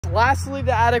last to leave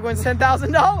the attic wins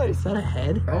 $10,000. Is that a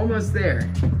head? We're almost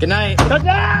there. Good night.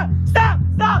 Stop!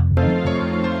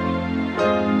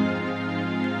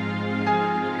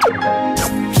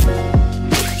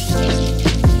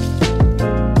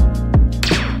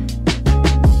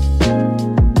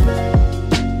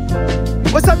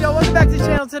 What's up, y'all? Welcome back to the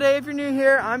channel. Today, if you're new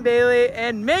here, I'm Bailey,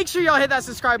 and make sure y'all hit that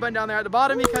subscribe button down there at the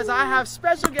bottom because I have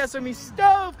special guests with me,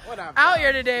 Stove, out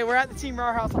here today. We're at the Team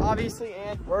Raw House, obviously,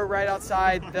 and we're right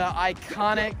outside the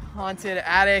iconic haunted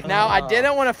attic. Now, I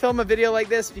didn't want to film a video like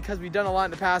this because we've done a lot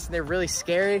in the past and they're really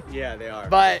scary. Yeah, they are.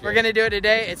 But we're gonna do it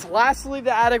today. It's last to leave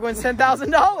the attic wins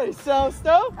 $10,000. So,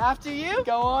 Stove, after you,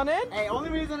 go on in. Hey, only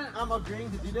reason I'm agreeing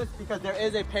to do this because there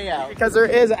is a payout. Because there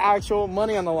is actual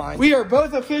money on the line. We are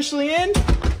both officially in.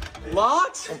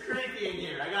 Locked? It's creepy in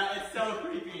here. It's so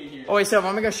creepy in here. Oh wait, Steph,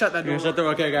 I'm gonna go shut that door. Shut the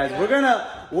door. Okay, guys, we're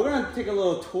gonna take a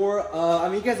little tour. I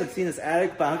mean, you guys have seen this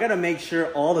attic, but I'm gonna make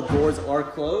sure all the doors are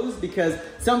closed because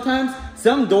sometimes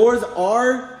some doors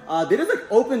are they just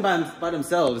like open by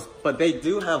themselves, but they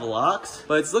do have locks.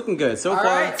 But it's looking good so far.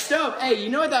 All right, Stove. Hey, you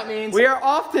know what that means? We are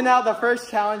off to now the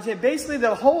first challenge, and basically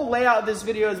the whole layout of this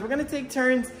video is we're gonna take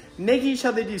turns making each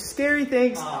other do scary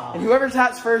things, and whoever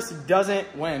taps first doesn't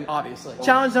win, obviously.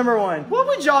 Challenge number one. What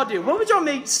would y'all do? What would y'all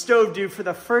make Stove do for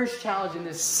the first challenge in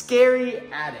this scary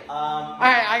attic? All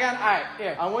right,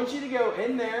 here. I want you to go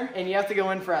in there, and you have to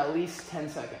go in for at least 10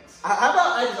 seconds. How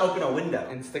about I just open a window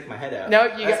and stick my head out? No,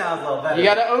 that sounds a little better. You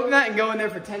gotta open that and go in there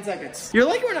for 10 seconds. You're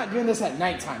like we're not doing this at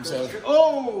nighttime, so.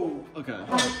 Oh, okay.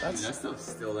 That stuff's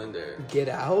still in there. Get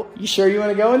out. You sure you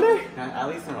wanna go in there? At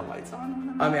least turn the lights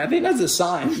on. I mean, I think that's a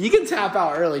sign. You can tap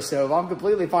out early, Stove. I'm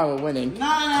completely fine with winning.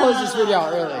 Close this video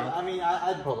out early. I mean,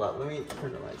 I'd hold up. Let me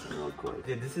turn the lights on real quick.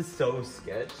 Dude, this is so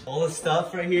sketch. All the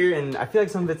stuff right here, and I feel like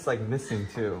some of it's like missing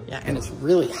too. Yeah, and it's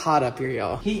really hot up here,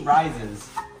 y'all. Heat rises.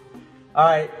 All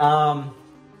right, all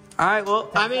right, well,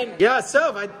 I mean, yeah,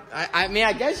 Stove, I mean,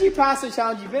 I guess you passed the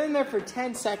challenge. You've been in there for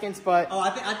 10 seconds, but... Oh, I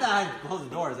thought I had to close the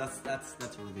doors.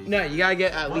 That's really... No, you gotta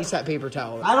get at least that paper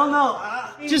towel. I don't know.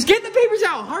 Just get the paper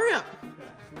towel, hurry up.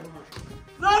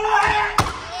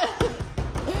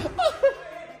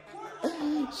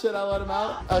 Should I let him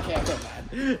out? Okay, I feel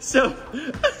bad. So...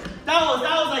 that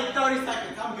was like 30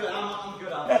 seconds. I'm good. I'm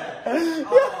good on that.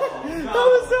 That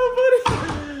was so funny.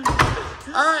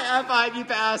 All right, high five, you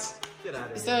passed. Get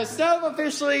out of here. So Stove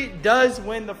officially does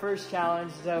win the first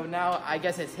challenge. So now I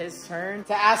guess it's his turn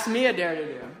to ask me a dare to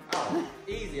do. Oh,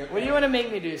 easy. Okay. What do you want to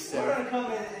make me do, Stove? We're gonna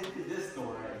come into this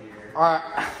door right here. All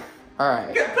right. All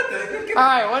right.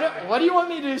 All right. What do you want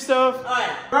me to do, Stove? All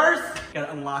right. First,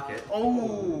 gotta unlock it.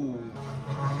 Oh.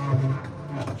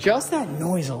 Just that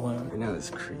noise alone. I know it's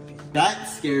creepy. That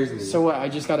scares me. So what? I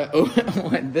just gotta open.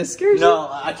 What? This scares you? No,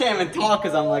 I can't even talk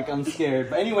because I'm scared.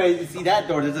 But anyway, you see that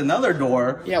door? There's another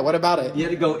door. Yeah. What about it? You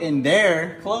have to go in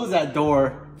there, close that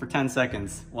door for 10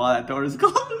 seconds while that door is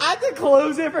closed. I have to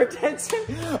close it for 10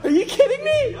 seconds. Are you kidding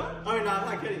me? Oh no, I'm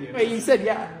not kidding you. Wait, you said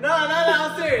yeah. No,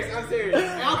 I'm serious.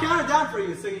 And I'll count it down for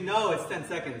you so you know it's 10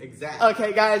 seconds exactly.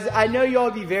 Okay, guys, I know you all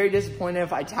would be very disappointed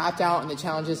if I tapped out in the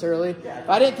challenge this early. Yeah,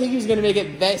 but I didn't think he was gonna make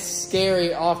it this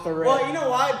scary off the rip. Well, you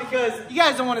know why? Because you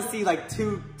guys don't want to see like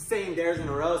two same dares in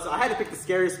a row, so I had to pick the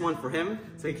scariest one for him,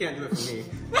 so he can't do it for me.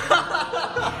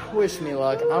 Wish me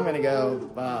luck. I'm gonna go,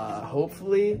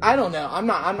 hopefully. I don't know. I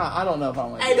don't know if I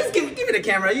want to. Hey, just give me the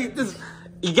camera.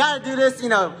 You gotta do this, you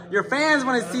know, your fans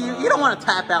want to see you. You don't want to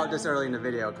tap out this early in the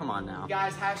video. Come on now.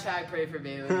 Guys, hashtag pray for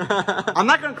Bailey. I'm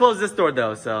not gonna close this door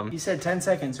though, so. You said 10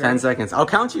 seconds, right? 10 seconds. I'll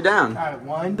count you down. All right,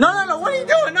 1. No, what are you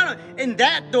doing? No, in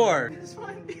that door. This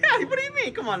one? Yeah, what do you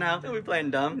mean? Come on now. Don't be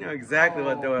playing dumb. You know exactly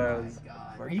what door I was.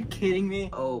 Are you kidding me?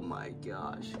 Oh my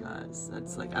gosh, guys.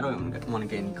 That's like, I don't even want to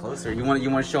get any closer. You want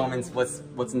to show them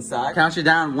what's inside? Count you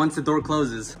down once the door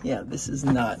closes. Yeah, this does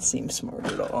not seem smart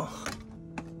at all.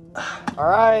 All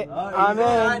right, I'm in.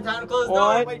 All right, time to close the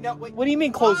door. Wait, no, wait. What do you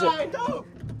mean close it? All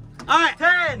right,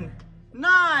 10,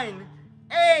 9,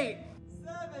 8,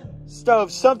 7.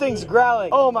 Stove, something's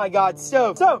growling. Oh my God,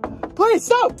 Stove, please,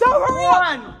 Stove, hurry up.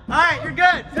 1. All right, you're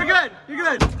good. Oh my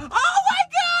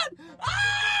God!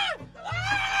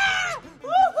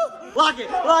 Lock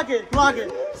it.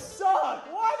 You suck.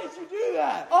 Why did you do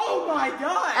that? Oh my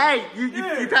God. Hey,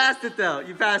 you passed it though.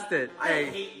 You passed it. I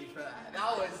hate you for that.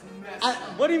 That was messed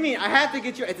up. What do you mean? I have to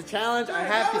get you. It's a challenge. Dude, I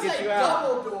have to get you out.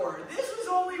 Double door. This was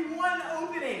only one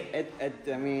opening.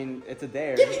 I mean, it's a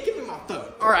dare. Give me my phone.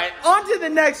 All right, on to the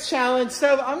next challenge.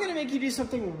 So I'm gonna make you do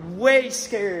something way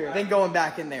scarier than going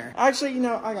back in there. Actually, you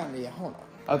know, I got an idea. Hold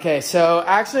on. Okay, so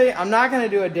actually, I'm not gonna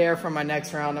do a dare for my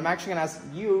next round. I'm actually gonna ask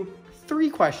you 3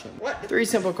 questions. What? 3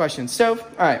 simple questions. So,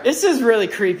 all right, this is really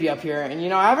creepy up here. And you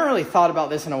know, I haven't really thought about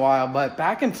this in a while, but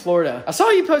back in Florida, I saw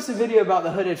you post a video about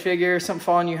the hooded figure, something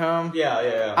following you home.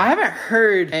 Yeah. I haven't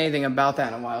heard anything about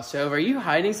that in a while. So, are you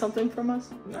hiding something from us?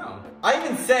 No. I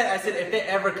even said, if they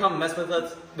ever come mess with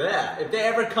us, if they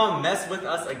ever come mess with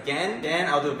us again, then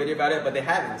I'll do a video about it, but they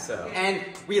haven't, so. And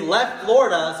we left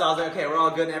Florida, so I was like, okay, we're all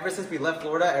good. And ever since we left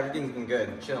Florida, everything's been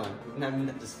good, chilling.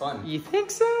 It's fun. You think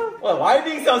so? Well, why are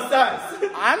you being so sus?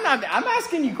 I'm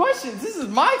asking you questions. This is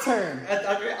my turn.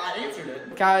 I answered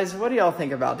it. Guys, what do y'all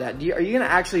think about that? Are you gonna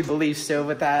actually believe Stove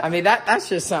with that? I mean, that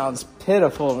just sounds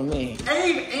pitiful to me.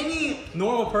 Any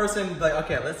normal person would be like,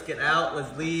 okay, let's get out,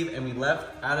 let's leave, and we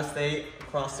left out of state,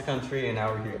 across the country, and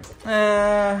now we're here.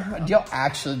 Do y'all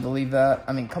actually believe that?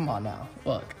 I mean, come on now.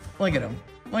 Look at him.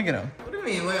 Look at him. What do you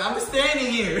mean? Like, I'm just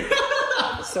standing here.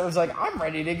 So it's like, I'm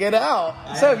ready to get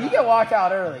out. So you can walk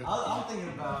out early. I'm thinking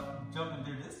about jumping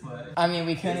through this way. I mean,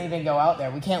 we couldn't even go out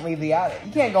there. We can't leave the attic.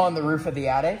 You can't go on the roof of the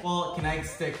attic. Well, can I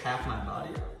stick half my body?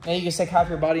 And you can stick half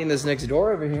your body in this next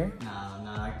door over here.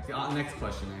 No. Next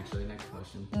question, actually. Next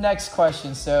question. Next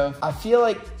question. So I feel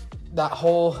like that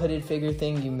whole hooded figure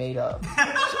thing you made up.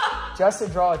 Just to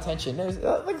draw attention.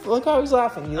 Look how he's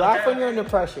laughing. You laugh when you're under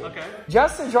pressure. Okay.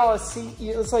 Just to draw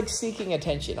it's like seeking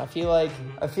attention. I feel like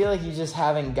you just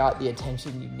haven't got the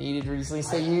attention you needed recently.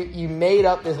 So you made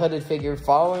up this hooded figure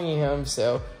following you home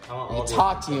so we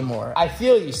talk to you more. I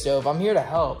feel you, Stove. I'm here to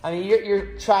help. I mean,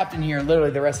 you're trapped in here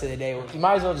literally the rest of the day. You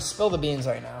might as well just spill the beans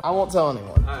right now. I won't tell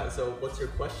anyone. All right, so what's your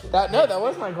question? That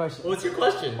was my question. What's your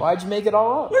question? Why'd you make it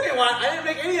all up? What do you want? I didn't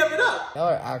make any of it up. Y'all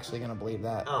are actually gonna believe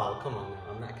that. Oh, come on now.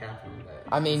 I'm not capping that.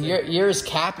 I mean, yours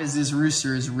cap is this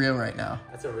rooster is real right now.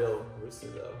 That's a real rooster,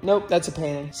 though. Nope, that's a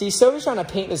painting. See, Stover's trying to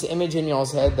paint this image in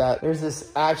y'all's head that there's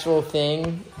this actual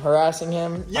thing harassing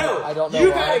him. Yo, I don't know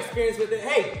you why. got experience with it.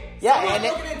 Hey, yeah,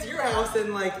 someone broke into your house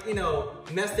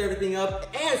and messed everything up.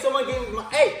 And someone gave me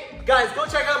hey, guys, go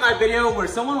check out my video where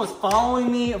someone was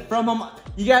following me from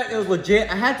it was legit.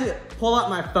 I had to pull out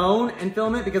my phone and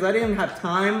film it because I didn't have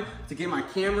time to get my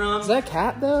camera. Is that a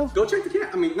cat though? Go check the camera.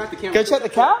 I mean, not the camera. Go check the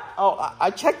cap? Oh, I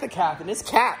checked the cap and it's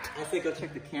capped. I said go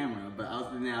check the camera, but I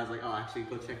was like, oh, actually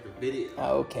go check the video.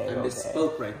 Okay. I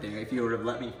misspoke right there. If you would have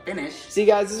let me finish. See,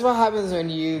 guys, this is what happens when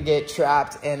you get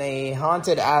trapped in a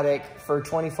haunted attic for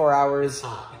 24 hours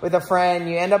with a friend.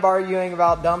 You end up arguing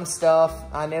about dumb stuff.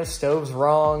 I know Stove's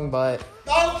wrong, but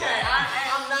okay,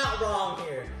 I'm not wrong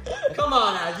here. Come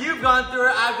on now, you've gone through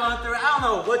it, I've gone through it. I don't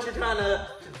know what you're trying to.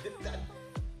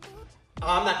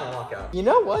 I'm not gonna walk out. You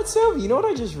know what, Stove? You know what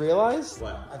I just realized?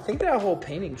 What? I think that whole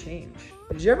painting changed.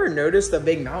 Did you ever notice the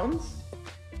big mountains?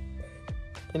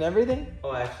 And everything?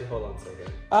 Oh, actually, hold on a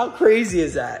second. How crazy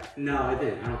is that? No, I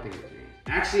didn't. I don't think it changed.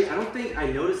 Actually, I don't think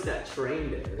I noticed that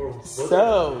train there.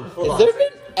 So, has there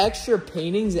been extra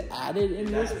paintings added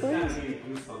in this place?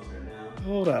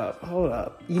 Hold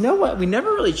up. You know what? We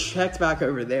never really checked back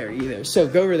over there either. So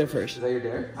go over there first. Is that your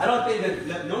dare? I don't think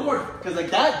that no more, because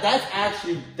like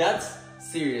that's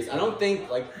serious. I don't think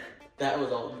like that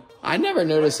was all. I never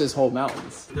noticed this whole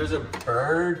mountains. There's a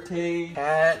bird thing.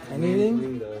 Cat.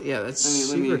 Anything? Yeah, that's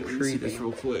super creepy. Let me see this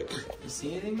real quick. You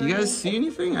see anything? You guys see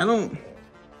anything? I don't.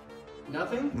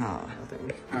 Nothing? No,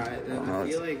 nothing. Alright, then I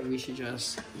feel like we should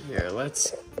just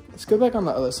let's go back on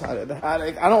the other side of the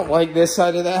attic. I don't like this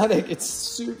side of the attic. It's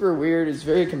super weird. It's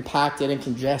very compacted and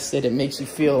congested. It makes you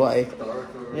feel like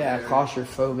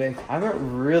claustrophobic. I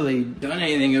haven't really done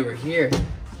anything over here.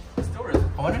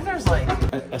 I wonder if there's like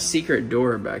a secret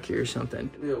door back here or something.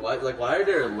 Dude, why are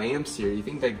there lamps here? You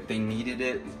think that they needed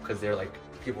it because they're like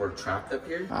people were trapped up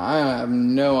here? I have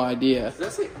no idea. Does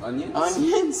that say onions?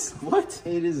 Onions? What?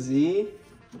 A to Z?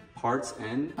 Parts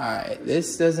end? Alright,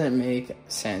 this doesn't make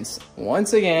sense.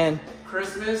 Once again,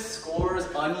 Christmas scores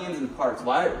onions and parts.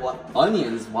 Why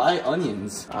onions? Why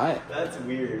onions? Alright. That's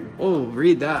weird. Oh,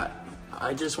 read that.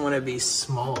 I just want to be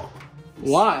small.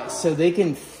 Why? So they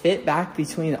can fit back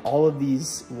between all of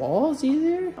these walls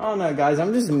easier? I don't know, guys.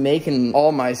 I'm just making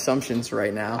all my assumptions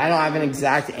right now. I don't have an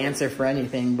exact answer for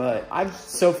anything, but I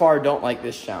so far don't like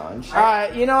this challenge. All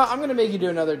right, you know what? I'm going to make you do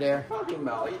another dare. What are you talking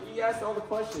about? You asked all the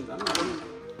questions.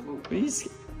 Please.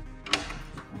 Did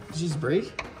you just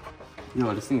break?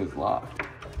 No, this thing is locked.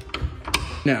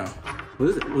 No.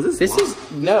 Was this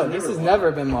locked? This has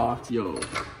never been locked. Yo.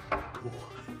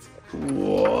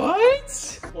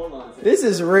 What? Hold on. This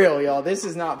is real, y'all. This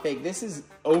is not fake. This is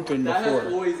open That before.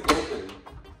 has always open.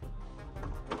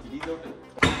 He's open.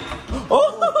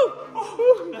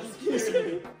 Oh! Excuse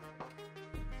me.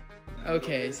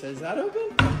 Okay, so is that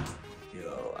open?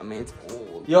 Yo, I mean, it's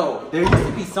old. Yo, there used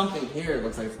to be something here. It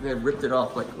looks like they ripped it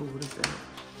off. Like, oh, what is that?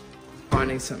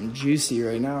 finding something juicy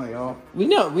right now, y'all. We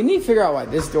need to figure out why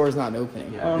this door is not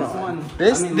opening. Yeah, this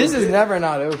one. This is never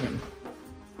not open.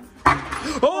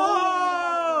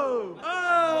 Oh!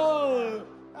 Oh!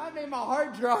 That made my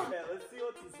heart drop. Okay, let's see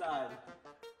what's inside.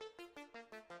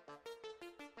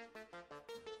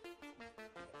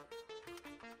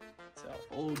 It's an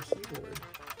old keyboard.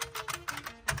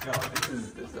 Yo,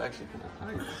 this is actually kind of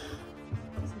high.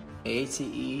 A to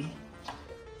E,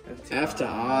 F to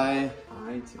I,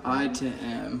 I to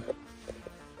M.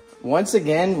 Once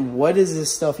again, what does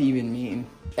this stuff even mean?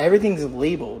 Everything's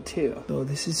labeled too. Oh,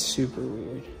 this is super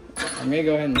weird. I'm gonna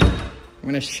go ahead and I'm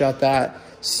gonna shut that.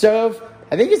 Stove,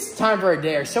 I think it's time for a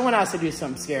dare. Someone has to do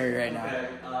something scary right now. Okay,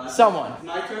 Someone. It's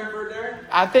my turn for a dare?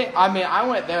 I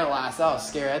went there last. That was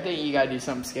scary. I think you gotta do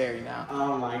something scary now.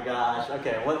 Oh my gosh.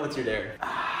 Okay, what's your dare?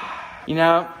 You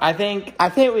know, I think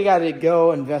we got to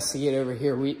go investigate over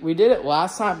here. We did it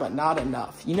last time, but not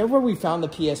enough. You know where we found the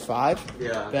PS5?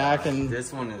 Yeah. Back in.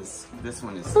 This one is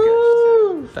sketchy.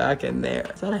 Woo! Back in there.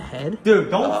 Is that a head?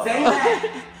 Dude, don't say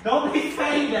that. Don't be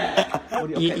saying that.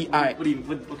 Okay. All right.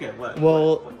 What?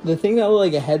 Well, the thing that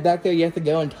looked like a head back there, you have to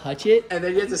go and touch it, and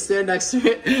then you have to stand next to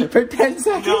it for 10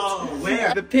 seconds. No,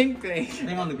 where? The pink thing.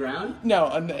 Thing on the ground?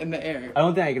 No, in the air. I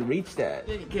don't think I can reach that.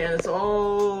 You can. It's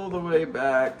all the way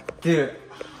back. Dude.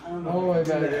 All the way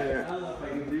back there. I don't know if I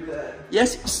can do that.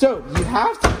 Yes, so you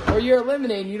have to, or you're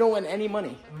eliminated. You don't win any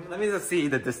money. Let me just see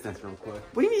the distance real quick.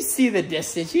 What do you mean see the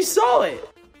distance? You saw it.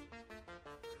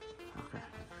 Okay.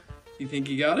 You think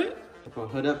you got it? Put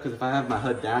my hood up, because if I have my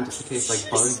hood down, just in case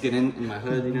like bugs get in my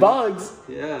hood, you know? Bugs?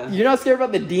 Yeah. You're not scared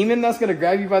about the demon that's gonna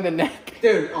grab you by the neck?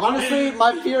 Dude, honestly,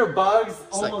 my fear of bugs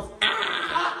almost...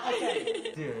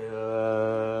 Okay. Dude,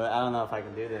 I don't know if I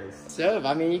can do this. So,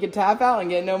 I mean, you can tap out and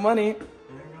get no money. Are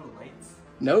there no lights?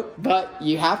 Nope, but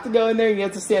you have to go in there and you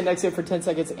have to stand next to it for 10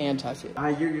 seconds and touch it.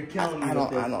 You're killing me. I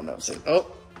don't know. So,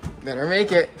 oh, better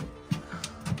make it.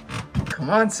 Come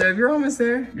on, Seb, you're almost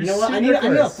there. You know what? I need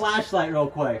a flashlight real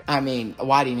quick. I mean,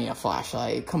 why do you need a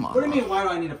flashlight? Come on. What do you mean, why do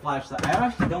I need a flashlight? I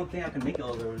actually don't think I can make it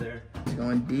all over there. It's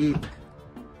going deep.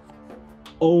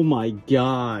 Oh my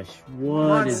gosh. What?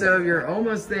 Come on, Seb, you're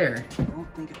almost there. I don't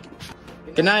think I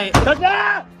can. Good night.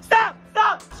 Stop!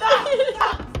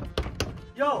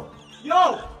 Yo!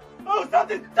 Oh,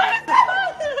 something!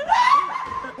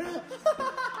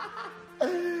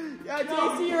 Yeah,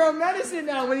 JC, you're a medicine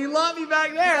now when you lock me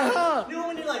back there, huh? You know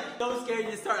when you're like so scared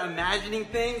you start imagining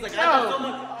things? Like, No.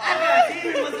 I thought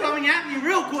demon was coming at me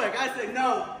real quick. I said,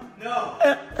 no.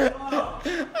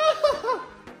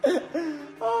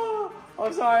 Oh,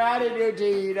 I'm sorry, I didn't do it to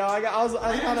you. You know, I was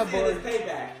kind of bored.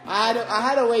 Payback. I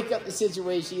had to wake up the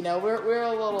situation. You know, we're a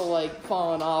little like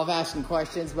falling off, asking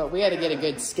questions, but we had to get a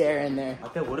good scare in there. I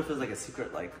thought, what if it was like a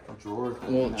secret like drawer?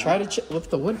 Well, try to lift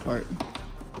the wood part.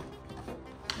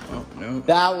 Oh no,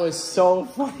 that was so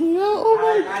funny. Oh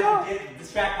my god! I didn't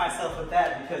distract myself with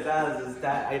that because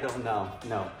that I don't know.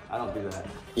 No, I don't do that.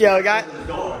 Yo, guys, The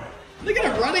door. look at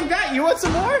him running back. You want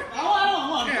some more? Oh, I don't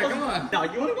want. Here, come on. No,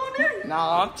 you want to go in there? No,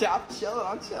 I'm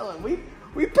chilling. We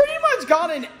pretty much got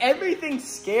in everything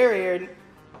scarier.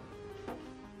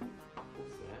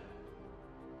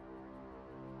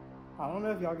 I don't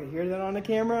know if y'all can hear that on the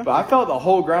camera, but I felt the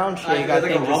whole ground shake. I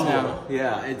think just now.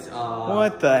 Yeah, it's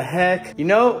What the heck? You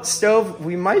know, Stove,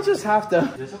 we might just have to.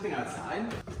 Is there something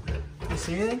outside? You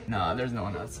see anything? No, there's no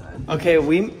one outside. Okay,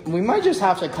 we might just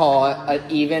have to call it an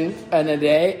even and a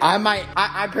day.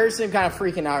 I personally am kind of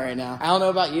freaking out right now. I don't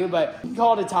know about you, but we can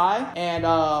call it a tie, and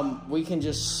we can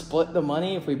just split the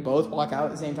money if we both walk out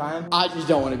at the same time. I just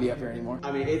don't want to be up here anymore.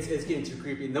 I mean, it's getting too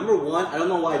creepy. Number one, I don't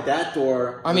know why that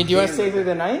door. I mean, do you want to stay through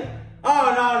the night?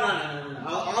 Oh,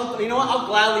 no. You know what? I'll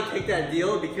gladly take that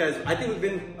deal because I think we've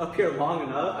been up here long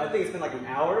enough. I think it's been like an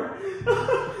hour.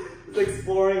 It's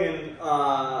exploring and,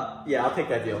 yeah, I'll take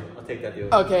that deal.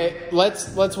 Okay,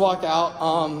 let's walk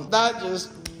out. That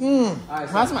just,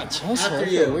 how's my chest hurt?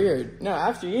 After you. Weird. No,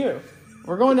 after you.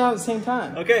 We're going down at the same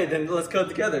time. Okay, then let's go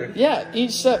together. Yeah,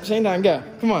 each step, same time, go.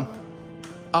 Come on.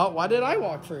 Oh, why did I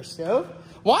walk first, Stove?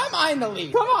 Why am I in the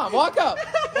lead? Come on, walk up.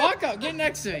 Walk up, get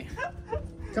next to me.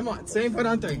 Come on, same foot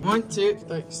on 3. 1, 2,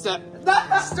 3, step.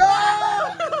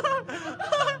 Stop!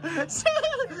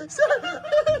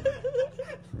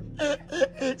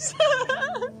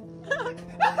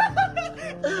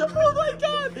 Oh my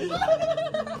god!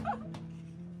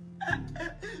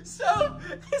 So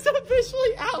he's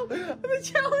officially out of the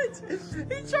challenge.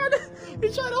 He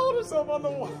tried to hold himself on the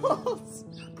walls.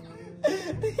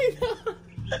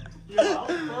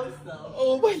 Close though.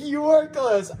 Oh, but you were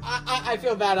close. I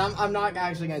feel bad. I'm not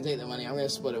actually gonna take the money. I'm gonna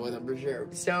split it with him for sure.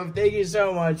 So thank you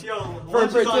so much for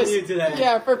participating today.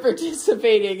 Yeah, for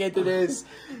participating into this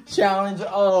challenge.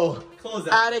 Oh, Close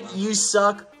that. Attic, you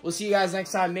suck. We'll see you guys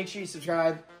next time. Make sure you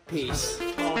subscribe. Peace.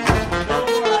 Oh,